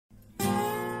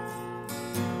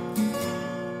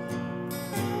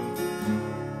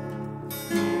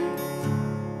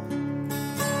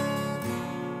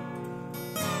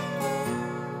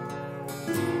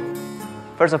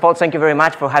First of all, thank you very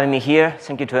much for having me here.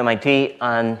 Thank you to MIT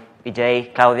and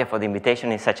PJ, Claudia, for the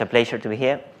invitation. It's such a pleasure to be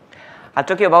here. I'll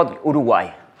talk to you about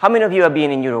Uruguay. How many of you have been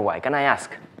in Uruguay? Can I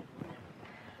ask?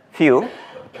 Few.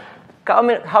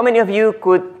 How many of you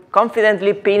could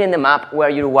confidently pin in the map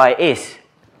where Uruguay is?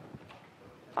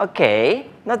 Okay,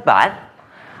 not bad.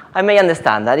 I may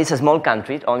understand that it's a small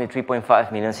country, only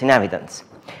 3.5 million inhabitants.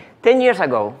 10 years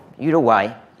ago,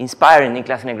 Uruguay, inspired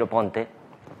Nicolas Negroponte,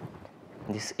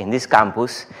 in this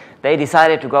campus, they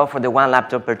decided to go for the one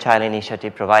laptop per child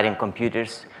initiative, providing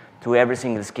computers to every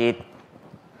single kid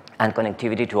and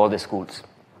connectivity to all the schools.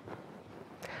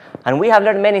 And we have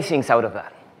learned many things out of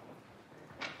that.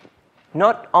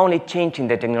 Not only changing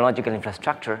the technological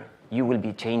infrastructure, you will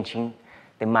be changing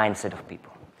the mindset of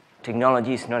people.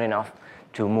 Technology is not enough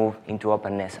to move into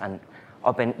openness and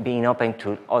being open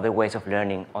to other ways of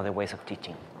learning, other ways of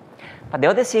teaching. But the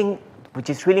other thing, which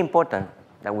is really important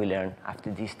that we learn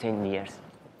after these 10 years,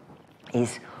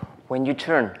 is when you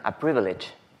turn a privilege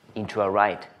into a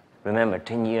right. Remember,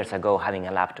 10 years ago, having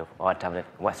a laptop or a tablet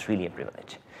was really a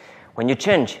privilege. When you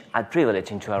change a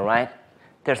privilege into a right,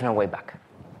 there's no way back.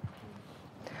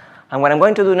 And what I'm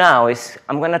going to do now is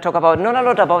I'm going to talk about not a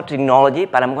lot about technology,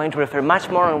 but I'm going to refer much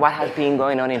more on what has been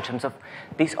going on in terms of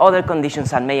these other conditions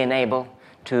that may enable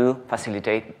to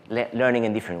facilitate learning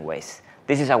in different ways.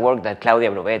 This is a work that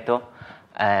Claudia Brovetto,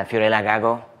 Fiorella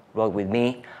Gago wrote with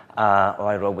me, or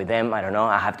I wrote with them. I don't know.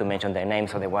 I have to mention their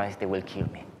names, otherwise they will kill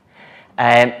me.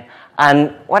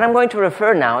 And what I'm going to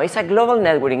refer now is a global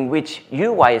network in which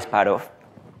Uruguay is part of.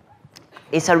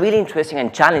 It's a really interesting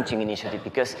and challenging initiative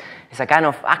because it's a kind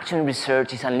of action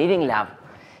research. It's a living lab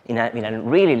in a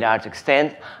really large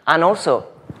extent. And also,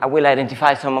 I will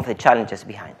identify some of the challenges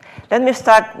behind. Let me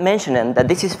start mentioning that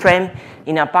this is framed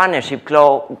in a partnership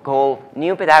called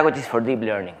New Pedagogies for Deep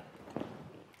Learning.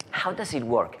 How does it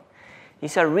work?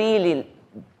 It's a really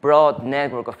broad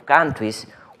network of countries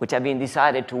which have been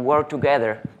decided to work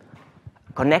together,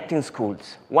 connecting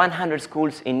schools, 100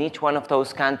 schools in each one of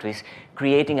those countries,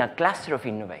 creating a cluster of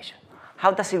innovation.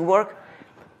 How does it work?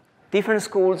 Different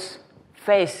schools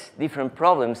face different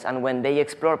problems, and when they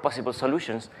explore possible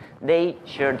solutions, they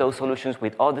share those solutions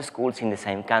with other schools in the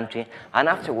same country, and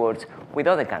afterwards with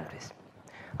other countries.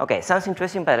 Okay, sounds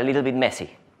interesting, but a little bit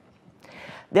messy.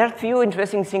 There are a few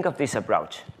interesting things of this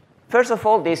approach. First of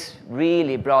all, this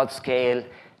really broad-scale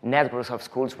networks of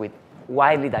schools with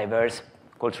widely diverse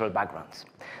cultural backgrounds.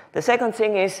 The second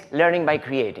thing is learning by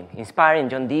creating, inspiring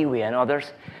John Dewey and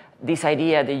others, this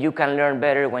idea that you can learn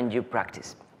better when you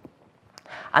practice.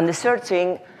 And the third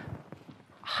thing,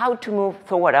 how to move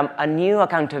forward a new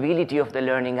accountability of the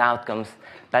learning outcomes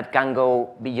that can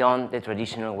go beyond the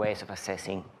traditional ways of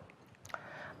assessing.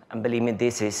 And believe me,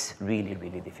 this is really,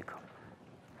 really difficult.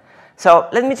 So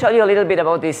let me tell you a little bit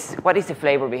about this. What is the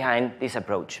flavor behind this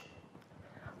approach?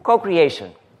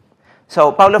 Co-creation.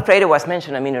 So Paulo Freire was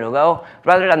mentioned a minute ago.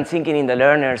 Rather than thinking in the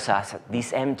learners as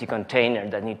this empty container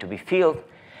that need to be filled,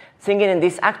 thinking in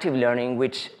this active learning,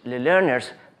 which the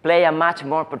learners play a much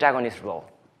more protagonist role.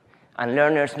 And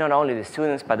learners, not only the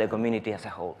students, but the community as a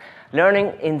whole. Learning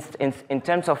in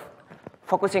terms of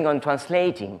focusing on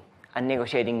translating and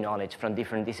negotiating knowledge from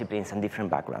different disciplines and different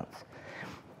backgrounds.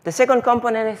 The second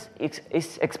component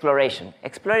is exploration.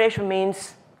 Exploration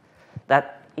means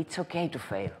that it's okay to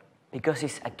fail because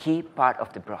it's a key part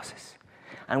of the process.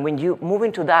 And when you move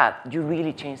into that, you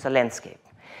really change the landscape.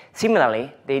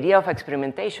 Similarly, the idea of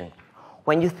experimentation.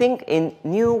 When you think in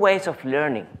new ways of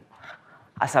learning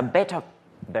as a better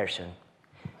version,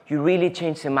 you really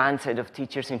change the mindset of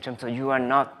teachers in terms of you are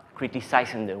not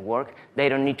criticizing their work. They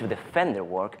don't need to defend their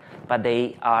work, but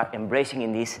they are embracing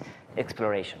in this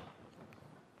exploration.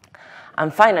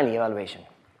 And finally, evaluation.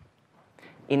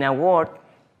 In a word,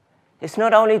 it's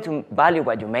not only to value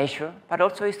what you measure, but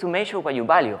also is to measure what you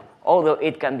value, although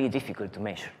it can be difficult to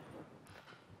measure.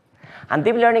 And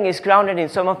deep learning is grounded in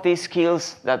some of these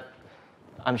skills that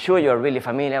I'm sure you're really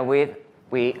familiar with.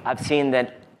 We have seen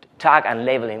that tag and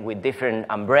labeling with different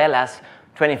umbrellas,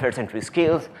 21st century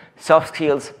skills, soft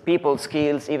skills, people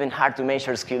skills, even hard to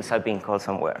measure skills have been called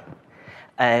somewhere.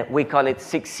 We call it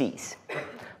 6 Cs.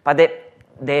 But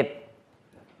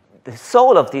the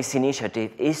soul of this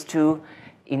initiative is to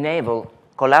enable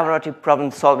collaborative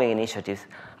problem-solving initiatives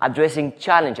addressing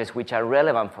challenges which are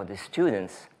relevant for the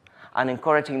students and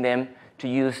encouraging them to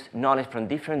use knowledge from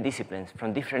different disciplines,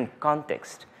 from different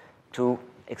contexts, to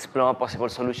explore possible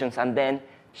solutions and then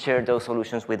share those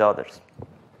solutions with others.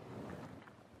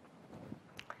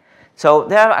 So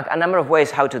there are a number of ways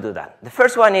how to do that. The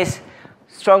first one is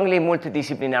strongly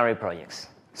multidisciplinary projects.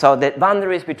 So the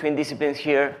boundaries between disciplines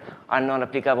here are not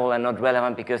applicable and not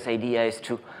relevant because the idea is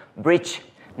to bridge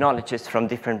knowledges from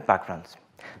different backgrounds.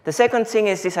 The second thing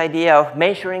is this idea of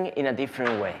measuring in a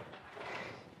different way.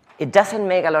 It doesn't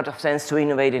make a lot of sense to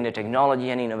innovate in the technology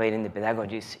and innovate in the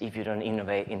pedagogies if you don't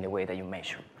innovate in the way that you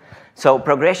measure. So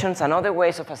progressions and other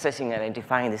ways of assessing and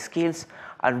identifying the skills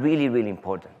are really, really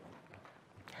important.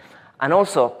 And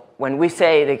also, when we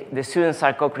say the students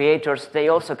are co-creators, they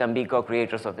also can be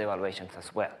co-creators of the evaluations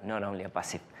as well, not only a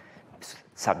passive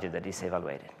subject that is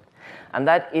evaluated. And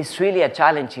that is really a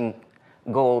challenging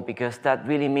goal because that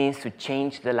really means to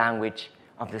change the language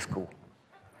of the school.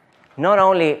 Not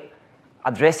only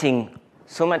addressing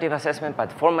summative assessment,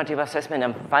 but formative assessment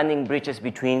and finding bridges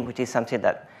between, which is something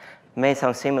that may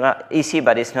sound similar, easy,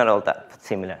 but it's not all that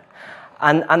similar.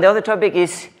 And the other topic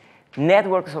is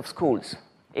networks of schools.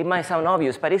 It might sound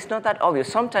obvious, but it's not that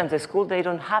obvious. Sometimes the schools, they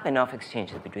don't have enough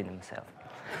exchanges between themselves.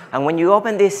 And when you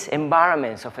open these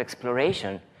environments of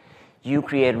exploration, you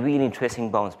create really interesting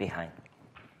bonds behind.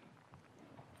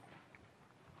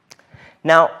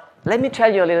 Now, let me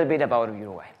tell you a little bit about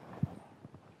Uruguay.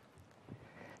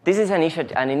 This is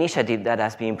an initiative that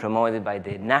has been promoted by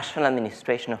the National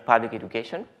Administration of Public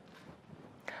Education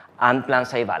and Plan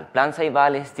Ceibal. Plan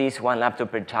Ceibal is this one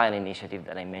laptop per child initiative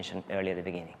that I mentioned earlier at the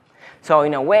beginning. So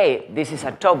in a way, this is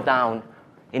a top-down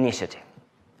initiative.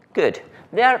 Good.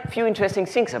 There are a few interesting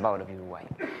things about Uruguay.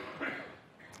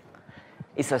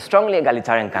 It's a strongly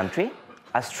egalitarian country,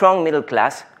 a strong middle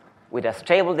class with a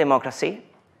stable democracy,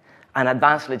 and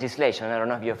advanced legislation. I don't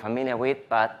know if you're familiar with,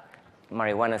 but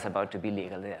marijuana is about to be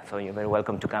legal there, so you're very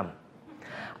welcome to come.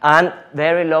 And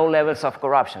very low levels of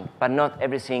corruption, but not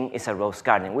everything is a rose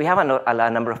garden. We have a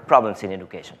number of problems in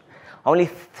education. Only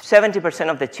 70%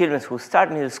 of the children who start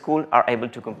middle school are able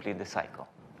to complete the cycle.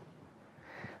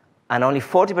 And only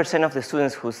 40% of the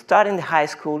students who start in the high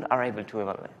school are able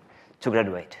to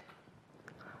graduate.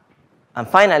 And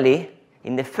finally,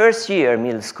 in the first year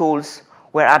middle schools,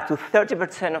 we're up to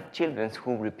 30% of children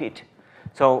who repeat.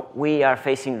 So we are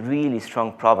facing really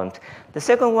strong problems. The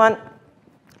second one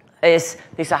is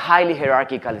a highly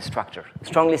hierarchical structure,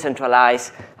 strongly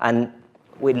centralized and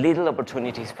with little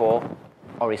opportunities for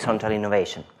horizontal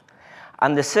innovation.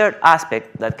 And the third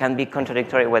aspect that can be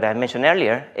contradictory with what I mentioned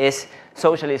earlier is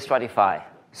socially stratified.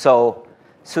 So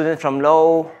students from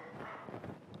low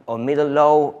or middle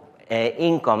low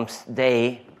incomes,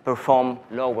 they perform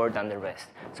lower than the rest.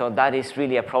 So that is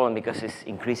really a problem because it's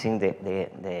increasing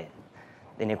the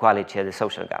inequality of the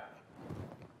social gap.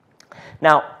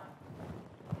 Now,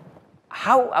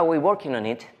 how are we working on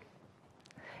it?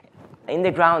 In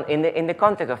the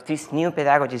context of these new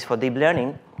pedagogies for deep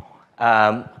learning,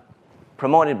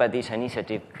 promoted by this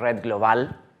initiative, Red Global,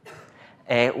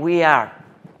 we are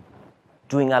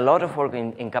doing a lot of work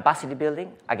in capacity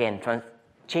building, again,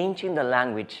 changing the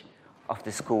language of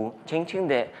the school,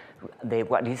 changing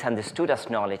what is understood as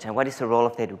knowledge and what is the role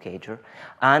of the educator,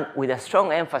 and with a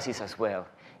strong emphasis as well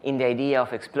in the idea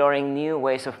of exploring new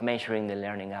ways of measuring the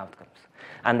learning outcomes.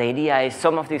 And the idea is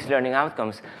some of these learning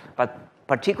outcomes, but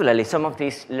particularly some of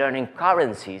these learning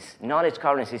currencies, knowledge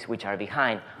currencies which are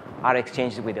behind, are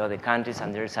exchanged with other countries,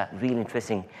 and there's a really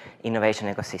interesting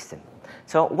innovation ecosystem.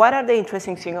 So what are the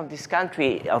interesting things of this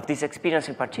country, of this experience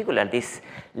in particular, this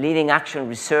leading action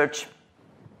research?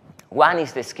 One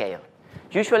is the scale.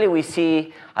 Usually we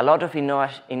see a lot of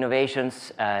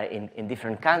innovations in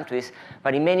different countries,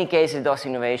 but in many cases those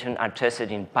innovations are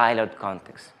tested in pilot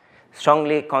contexts,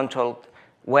 strongly controlled,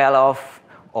 well off,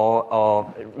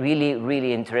 or really,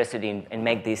 really interested in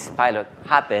make this pilot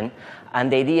happen.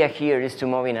 And the idea here is to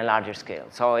move in a larger scale.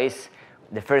 So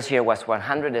the first year was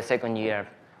 100, the second year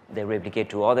they replicate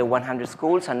to other 100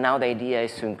 schools, and now the idea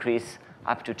is to increase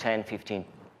up to 10, 15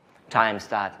 times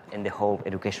that in the whole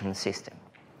educational system.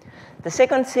 The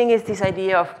second thing is this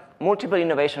idea of multiple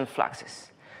innovation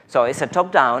fluxes. So it's a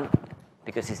top-down,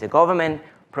 because it's the government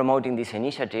promoting this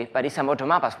initiative, but it's a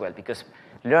bottom-up as well, because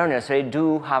learners, they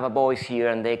do have a voice here,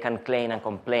 and they can claim and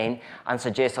complain and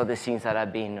suggest other things that are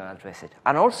being addressed.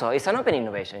 And also, it's an open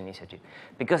innovation initiative,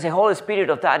 because the whole spirit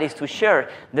of that is to share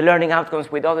the learning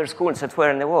outcomes with other schools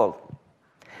elsewhere in the world.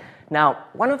 Now,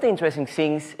 one of the interesting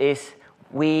things is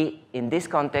we, in this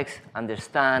context,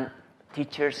 understand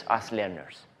teachers as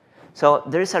learners. So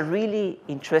there is a really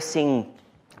interesting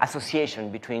association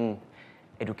between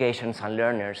educations and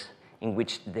learners in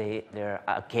which they're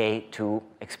okay to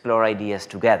explore ideas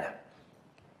together.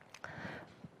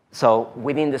 So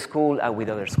within the school and with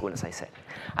other schools, as I said.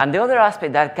 And the other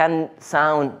aspect that can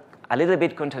sound a little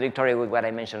bit contradictory with what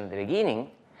I mentioned at the beginning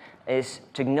is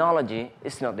technology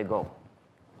is not the goal.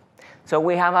 So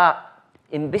we have an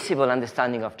invisible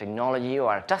understanding of technology,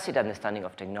 or a tacit understanding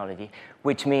of technology,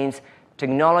 which means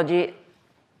technology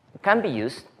can be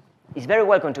used, is very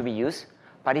welcome to be used,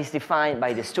 but it's defined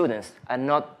by the students and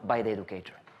not by the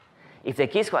educator. If the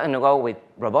kids want to go with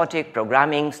robotic,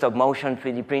 programming, stop motion,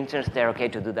 3D printers, they're okay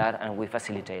to do that, and we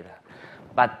facilitate that.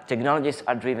 But technologies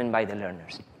are driven by the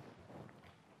learners.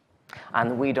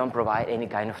 And we don't provide any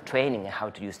kind of training on how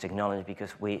to use technology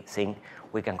because we think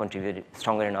we can contribute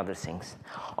stronger in other things.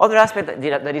 Other aspect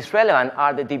that is relevant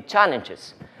are the deep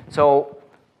challenges. So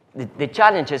the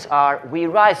challenges are we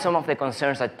raise some of the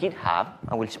concerns that kids have,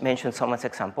 I will mention some as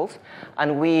examples,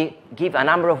 and we give a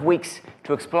number of weeks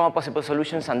to explore possible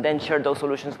solutions and then share those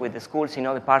solutions with the schools in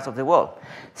other parts of the world,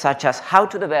 such as how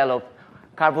to develop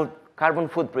carbon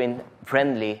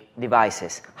footprint-friendly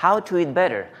devices, how to eat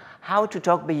better, how to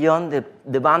talk beyond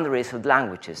the boundaries of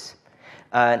languages,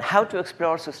 and how to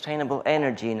explore sustainable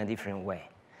energy in a different way.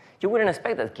 You wouldn't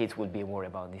expect that kids would be worried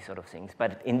about these sort of things,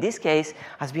 but in this case,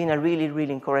 has been a really,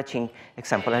 really encouraging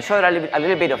example. I'll show you a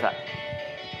little bit of that.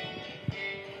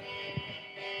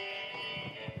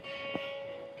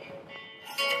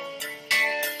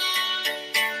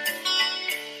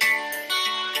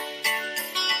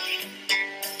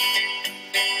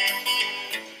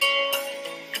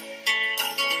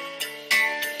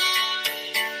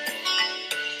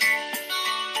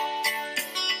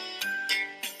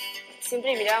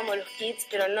 Siempre mirábamos los kits,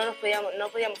 pero no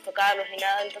podíamos tocarlos ni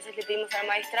nada, entonces le pedimos a la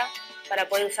maestra para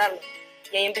poder usarlos.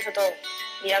 Y ahí empezó todo,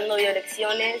 mirando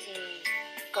videolecciones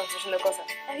y construyendo cosas.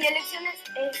 Las videolecciones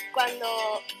es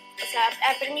cuando,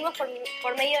 aprendimos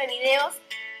por medio de videos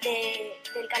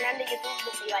del canal de YouTube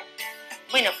de Ceibal.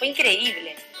 Bueno, fue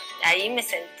increíble. Ahí me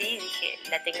sentí, dije,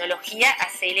 la tecnología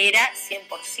acelera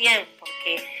 100%,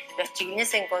 porque los chiquilines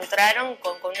se encontraron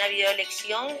con una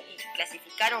videolección y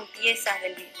clasificaron piezas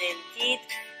del kit,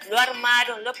 lo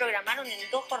armaron, lo programaron en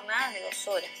 2 jornadas de 2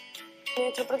 horas.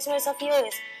 Nuestro próximo desafío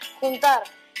es juntar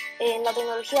la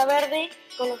tecnología verde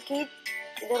con los kits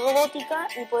de robótica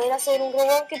y poder hacer un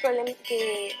robot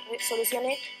que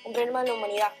solucione un problema de la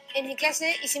humanidad. En mi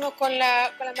clase hicimos con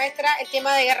la maestra el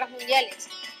tema de guerras mundiales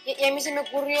y a mí se me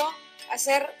ocurrió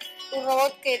hacer un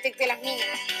robot que detecte las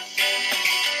minas.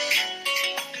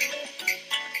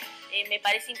 Me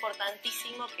parece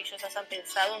importantísimo que ellos hayan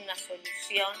pensado en una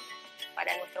solución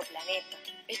para nuestro planeta.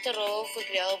 Este robot fue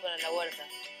creado para la huerta.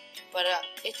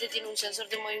 Este tiene un sensor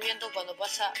de movimiento, cuando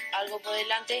pasa algo por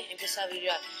delante empieza a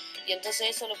vibrar. Y entonces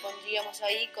eso lo pondríamos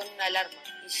ahí con una alarma.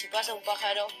 Y si pasa un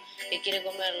pájaro que quiere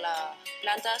comer las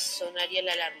plantas, sonaría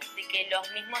la alarma. De que los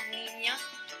mismos niños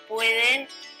pueden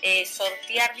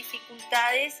sortear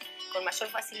dificultades con mayor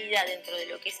facilidad dentro de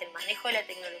lo que es el manejo de la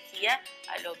tecnología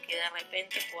a lo que de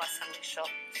repente puedo hacerlo yo.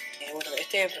 Bueno,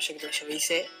 este proyecto que yo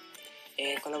hice,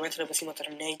 con la maestra le pusimos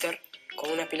Terminator,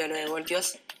 con una pila de 9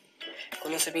 voltios,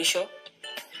 con un cepillo,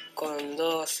 con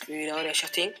 2 vibradores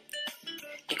Justin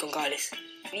y con cables.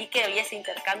 Vi que había ese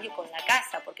intercambio con la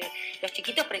casa, porque los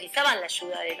chiquitos precisaban la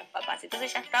ayuda de los papás,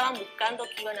 entonces ya estaban buscando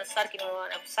qué iban a usar, qué no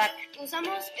iban a usar.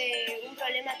 Usamos un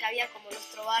problema que había como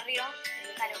nuestro barrio,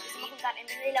 claro, quisimos juntar, en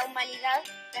vez de la humanidad,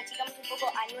 la achicamos un poco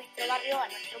a nuestro barrio, a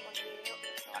nuestro contenido,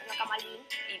 nuestro barrio acá Malvin.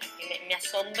 Y me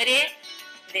asombré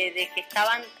de que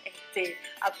estaban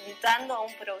apuntando a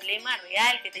un problema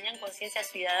real, que tenían conciencia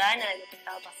ciudadana de lo que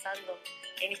estaba pasando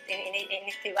en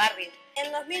este barrio. En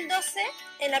 2012,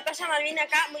 en la playa Malvin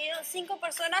acá, murieron 5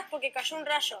 personas porque cayó un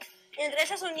rayo. Entre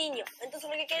ellas un niño. Entonces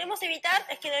lo que queremos evitar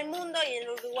es que en el mundo y en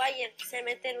Uruguay,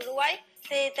 especialmente en Uruguay,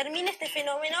 se termine este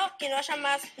fenómeno, que no haya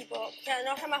más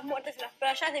muertes en las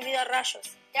playas debido a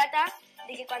rayos. Trata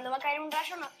de que cuando va a caer un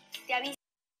rayo te avise.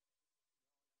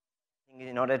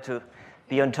 In order to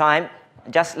be on time,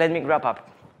 just let me wrap up.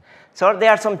 So there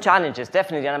are some challenges,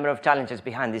 definitely a number of challenges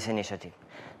behind this initiative.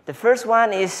 The first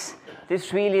one is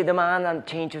this really demand and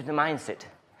change of the mindset.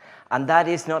 And that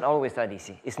is not always that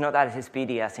easy. It's not as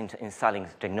speedy as installing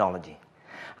technology.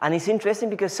 And it's interesting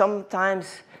because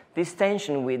sometimes this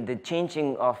tension with the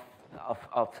changing of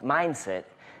mindset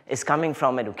is coming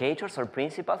from educators or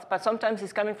principals, but sometimes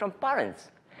it's coming from parents.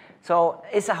 So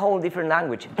it's a whole different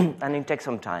language, and it takes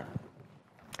some time.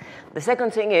 The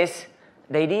second thing is,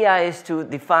 the idea is to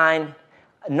define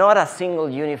not a single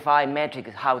unified metric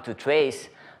how to trace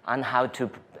and how to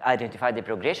identify the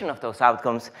progression of those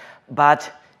outcomes,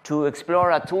 but to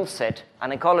explore a tool set,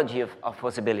 an ecology of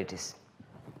possibilities.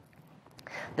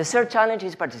 The third challenge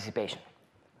is participation.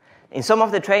 In some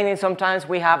of the training, sometimes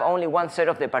we have only one set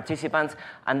of the participants,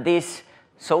 and this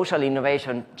social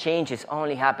innovation changes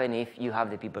only happen if you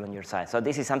have the people on your side. So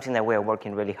this is something that we're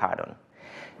working really hard on.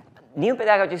 New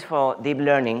pedagogies for deep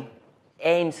learning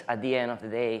aims at the end of the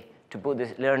day to put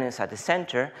the learners at the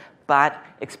center, but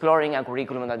exploring a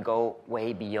curriculum that go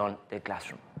way beyond the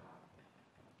classroom.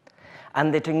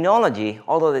 And the technology,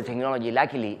 although the technology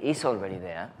luckily is already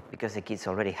there, because the kids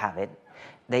already have it,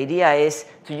 the idea is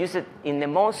to use it in the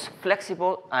most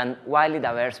flexible and widely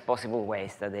diverse possible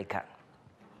ways that they can.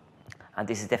 And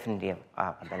this is definitely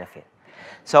a benefit.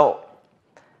 So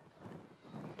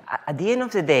at the end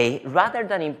of the day, rather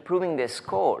than improving the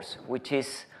scores, which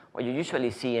is what you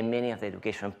usually see in many of the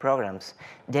education programs,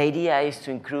 the idea is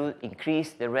to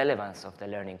increase the relevance of the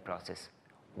learning process,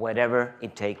 wherever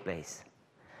it takes place.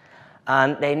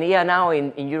 And the idea now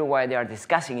in Uruguay, they are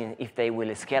discussing if they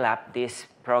will scale up this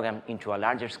program into a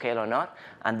larger scale or not.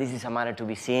 And this is a matter to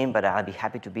be seen, but I'll be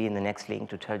happy to be in the next link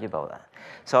to tell you about that.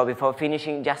 So before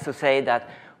finishing, just to say that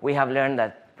we have learned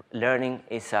that learning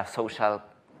is a social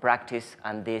practice,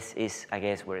 and this is, I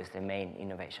guess, where is the main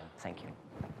innovation. Thank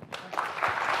you.